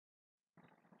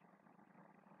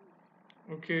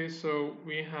Okay, so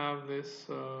we have this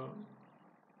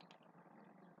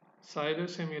silo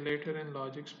simulator in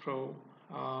LogixPro.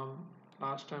 Um,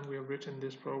 Last time we have written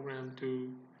this program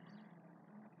to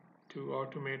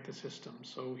automate the system.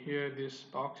 So here this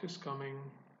box is coming,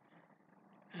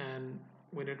 and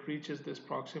when it reaches this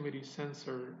proximity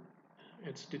sensor,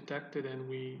 it's detected, and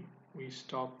we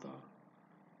stop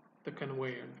the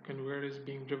conveyor. The conveyor is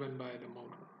being driven by the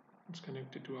motor. It's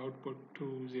connected to output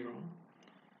 20,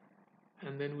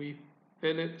 and then we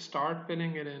start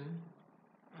filling it in.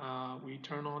 We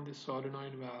turn on the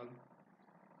solenoid valve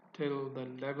till the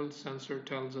level sensor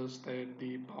tells us that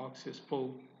the box is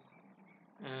full,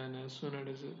 and as soon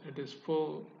as it is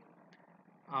full,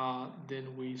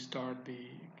 then we start the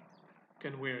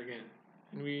conveyor again,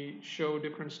 and we show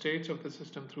different states of the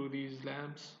system through these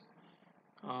lamps.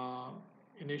 uh,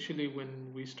 Initially,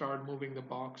 when we start moving the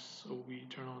box, so we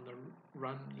turn on the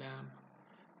run lamp.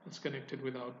 It's connected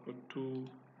with output 2,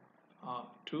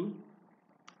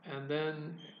 and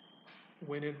then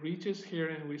when it reaches here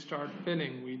and we start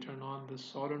filling, we turn on the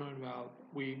solenoid valve,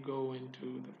 we go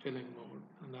into the filling mode,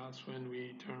 and that's when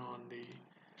we turn on the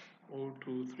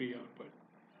O23 output.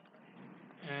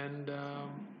 And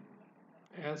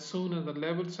as soon as the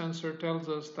level sensor tells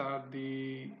us that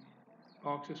the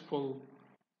box is full,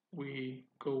 we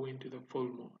go into the full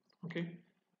mode. Okay,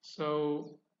 so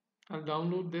I'll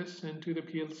download this into the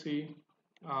PLC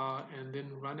and then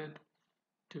run it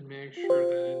to make sure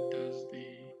that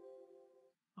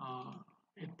uh,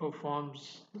 it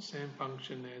performs the same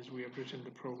function as we have written the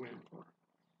program for.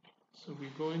 So we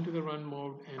go into the run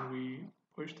mode and we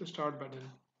push the start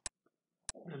button,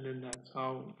 and then that's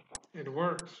how it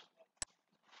works.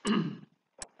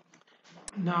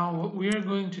 Now what we are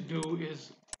going to do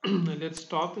is let's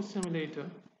stop the simulator,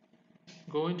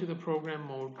 go into the program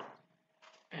mode,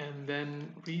 and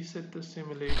then reset the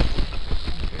simulation.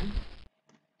 Okay.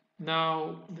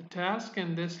 Now the task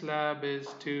in this lab is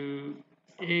to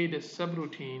aid a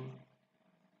subroutine.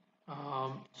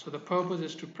 So the purpose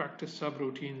is to practice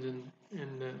subroutines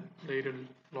in the later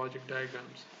logic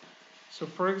diagrams. So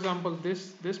for example,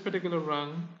 this particular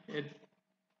rung, it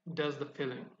does the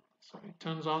filling. So it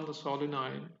turns on the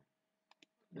solenoid.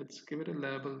 Let's give it a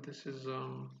label. This is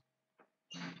our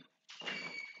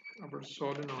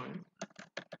solenoid.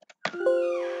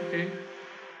 Okay,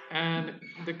 and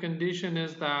the condition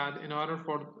is that in order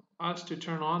for us to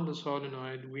turn on the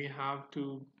solenoid, we have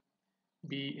to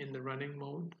be in the running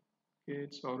mode. Okay,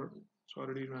 it's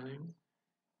already running.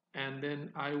 And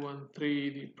then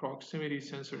I13, the proximity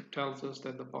sensor, tells us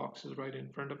that the box is right in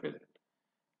front of it.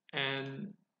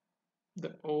 And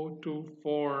the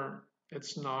O24,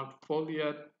 it's not full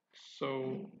yet,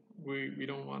 so we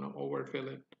don't want to overfill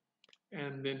it.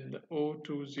 And then the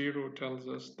O20 tells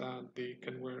us that the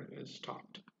conveyor is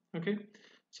stopped. Okay,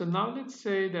 so now let's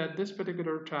say that this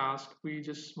particular task, we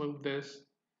just move this,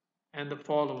 and the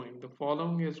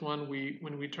following is when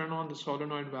we turn on the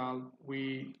solenoid valve,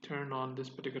 we turn on this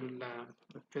particular lamp,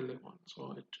 the fill one,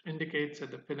 so it indicates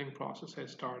that the filling process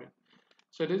has started.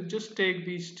 So let's just take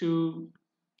these two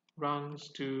rungs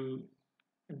to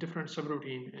a different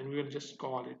subroutine, and we'll just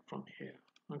call it from here.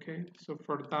 Okay, so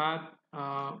for that,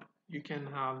 you can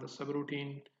have the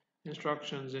subroutine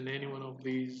instructions in any one of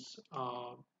these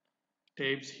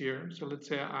tapes here. So let's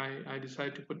say I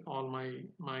decide to put all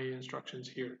my instructions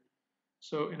here.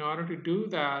 So in order to do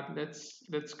that,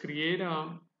 let's create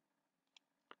a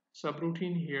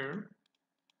subroutine here.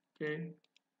 Okay,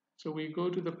 so we go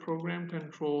to the program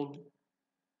control.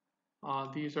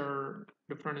 These are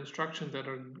different instructions that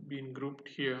are being grouped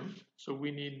here. So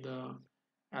we need the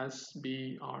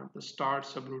SB, or the start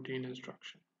subroutine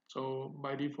instruction. So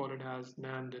by default it has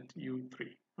named it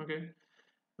U3. Okay,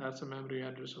 that's the memory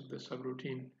address of the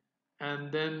subroutine. And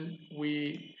then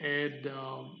we add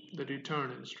the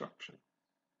return instruction.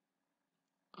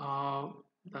 Uh,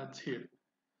 that's here.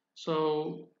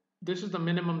 So this is the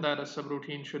minimum that a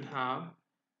subroutine should have.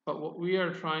 But what we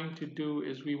are trying to do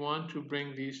is we want to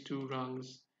bring these two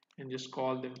rungs and just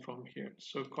call them from here.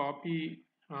 So copy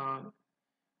and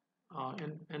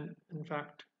in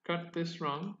fact cut this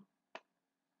rung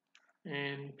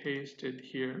and paste it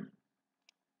here,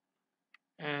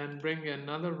 and bring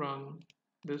another rung,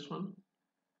 this one,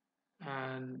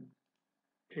 and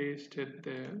paste it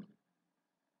there.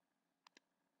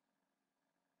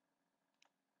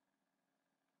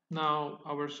 Now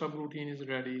our subroutine is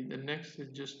ready. The next is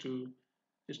just to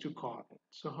call it.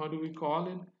 So how do we call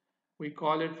it? We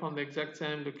call it from the exact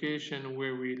same location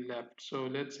where we left. So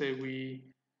let's say we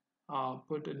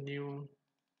put a new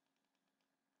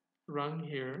rung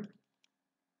here,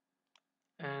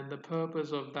 and the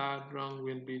purpose of that rung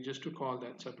will be just to call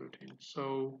that subroutine.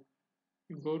 So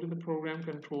You go to the program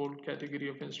control category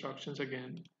of instructions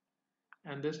again,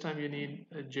 and this time you need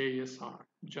a JSR,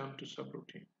 jump to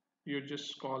subroutine. You're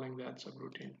just calling that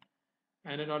subroutine.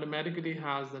 And it automatically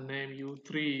has the name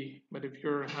U3, but if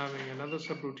you're having another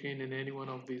subroutine in any one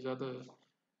of these other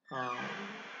uh,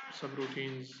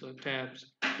 subroutines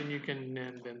tabs, then you can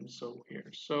name them so here.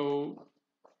 So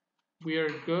we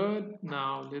are good.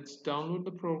 Now let's download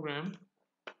the program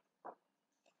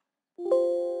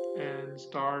and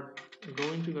start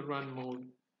going to the run mode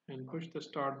and push the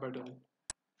start button.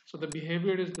 So the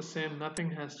behavior is the same, nothing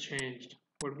has changed.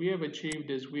 What we have achieved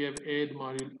is we have added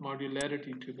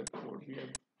modularity to the code. We have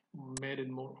made it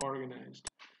more organized.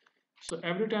 So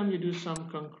every time you do some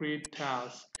concrete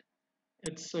task,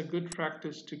 it's a good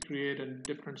practice to create a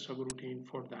different subroutine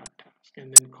for that task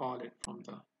and then call it from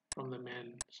the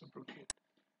main subroutine.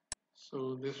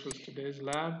 So this was today's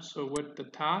lab. So what the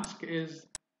task is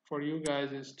for you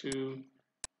guys is to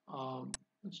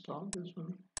install this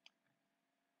one,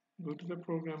 go to the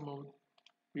program mode,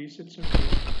 reset some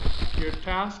code. Your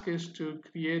task is to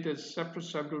create a separate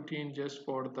subroutine just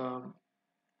for the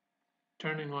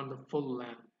turning on the full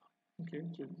lamp. Okay,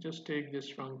 so just take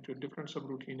this rung to a different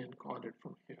subroutine and call it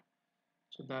from here.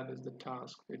 So that is the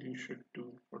task that you should do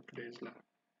for today's lab.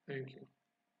 Thank you.